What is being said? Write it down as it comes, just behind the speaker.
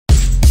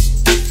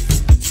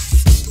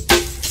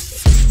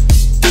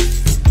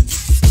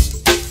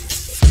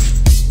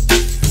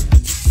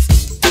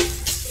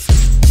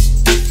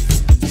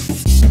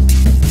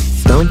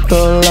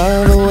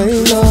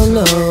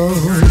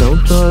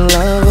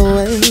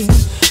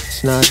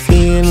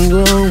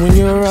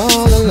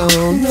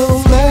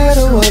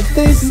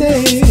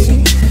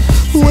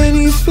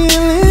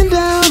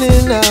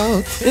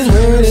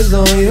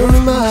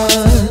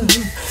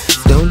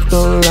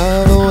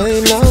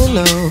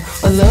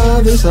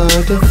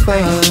hard to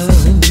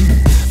find.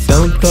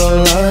 Don't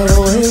throw love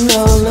away,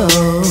 no, no.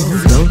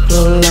 Don't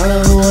throw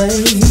love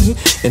away.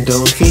 And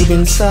don't keep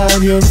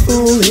inside your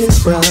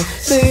foolish pride.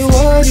 Say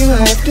what you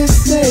have to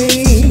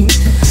say.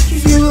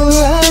 You will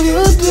have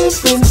your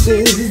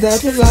differences,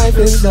 that's what life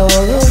is all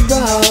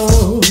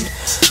about.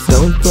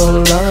 Don't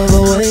throw love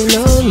away,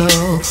 no,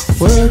 no.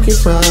 Work your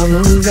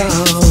problems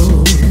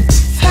out.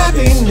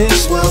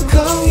 Happiness will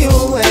come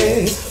your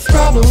way.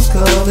 Problems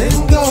come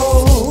and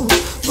go.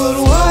 But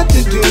what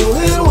to do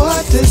and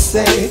what to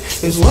say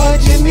is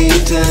what you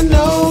need to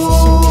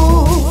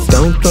know.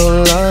 Don't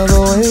throw love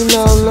away,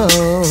 no, no.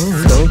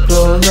 Don't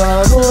throw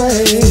love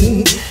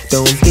away.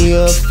 Don't be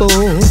a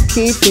fool,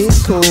 keep it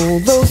cool.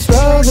 Those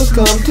struggles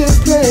come to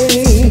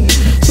play.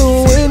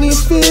 So when you're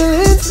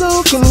feeling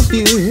so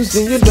confused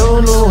and you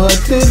don't know what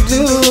to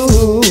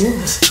do,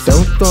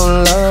 don't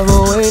throw love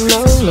away,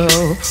 no,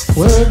 no.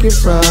 Work your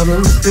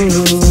problems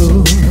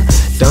through.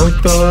 Don't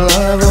throw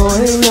love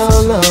away, no,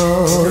 no.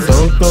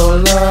 Don't throw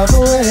love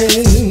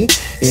away.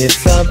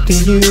 It's up to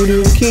you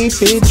to keep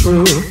it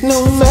true,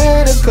 no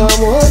matter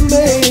come what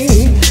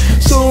may.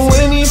 So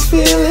when you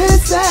feel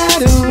it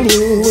sad and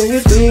blue, when you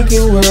think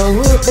your world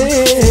will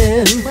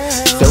end,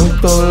 don't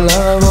throw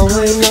love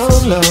away, no,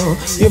 no.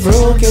 Your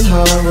broken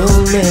heart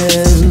will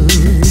mend.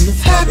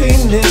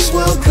 Happiness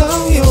will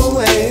come your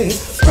way.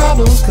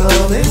 Problems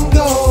come and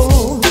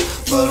go.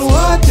 But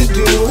what to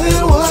do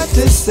and what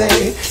to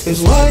say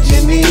is what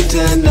you need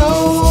to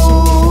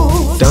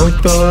know. Don't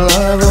throw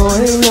love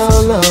away, no,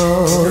 no.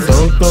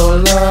 Don't throw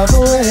love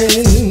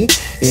away.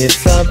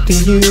 It's up to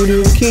you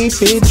to keep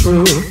it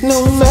true,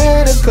 no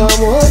matter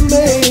come what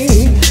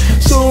may.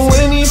 So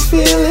when you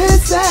feel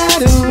it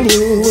sad and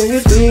blue, when you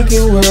think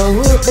your world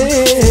will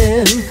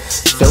end,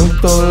 don't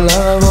throw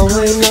love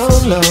away, no,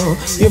 no.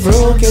 Your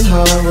broken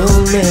heart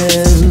will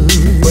mend.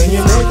 When you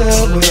make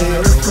up with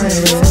a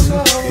friend,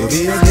 you'll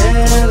be a